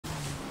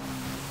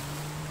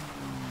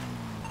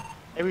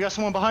Hey, we got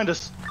someone behind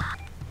us.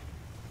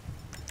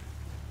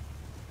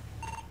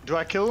 Do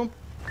I kill him?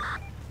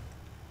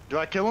 Do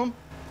I kill him?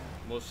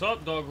 What's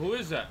up, dog? Who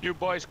is that? You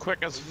boys quick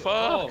as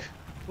fuck. Oh,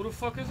 who the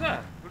fuck is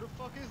that? Who the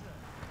fuck is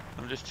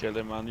that? I'm just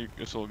chilling, man.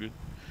 It's all good.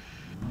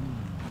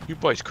 You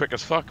boys quick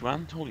as fuck,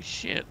 man. Holy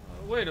shit.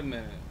 Wait a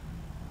minute.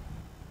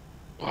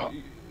 What?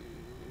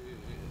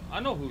 I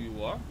know who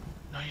you are.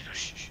 No, you don't.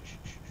 Shh.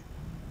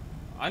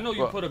 I know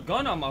you put a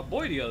gun on my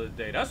boy the other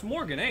day. That's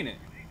Morgan, ain't it?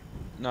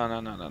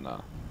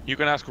 No. You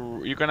can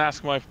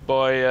ask my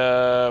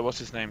boy. What's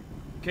his name?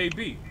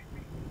 KB.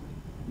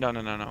 No.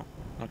 Not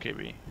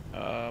KB.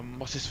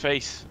 What's his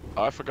face?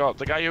 Oh, I forgot.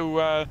 The guy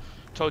who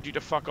told you to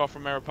fuck off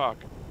from Mirror Park.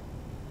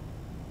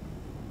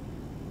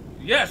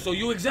 Yeah, so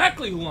you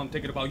exactly who I'm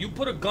thinking about. You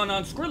put a gun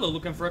on Skrilla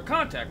looking for a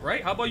contact,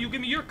 right? How about you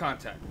give me your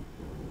contact?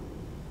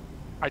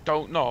 I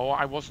don't know.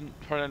 I wasn't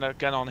putting a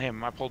gun on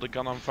him. I pulled a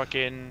gun on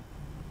fucking...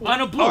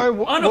 On a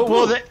blue. On a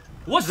blue.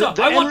 What's up?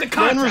 I want the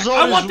contact.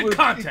 I want the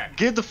contact.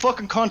 Get the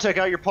fucking contact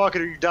out of your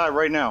pocket or you die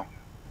right now.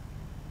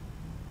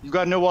 You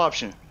got no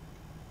option.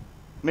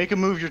 Make a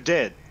move, you're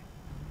dead.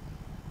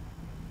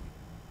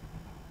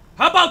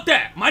 How about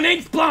that? My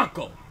name's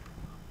Blanco.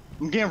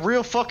 I'm getting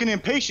real fucking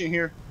impatient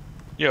here.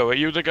 Yo, are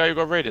you the guy who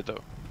got raided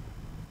though?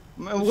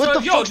 Man, what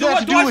the fuck does that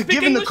have to do with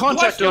giving the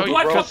contact up, Do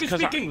I bro? fucking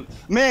speak English?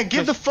 Man,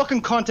 give the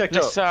fucking contact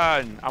up.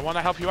 Listen, I want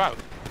to help you out.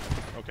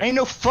 Okay. Ain't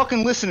no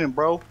fucking listening,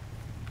 bro.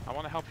 I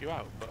want to help you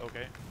out, but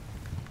okay.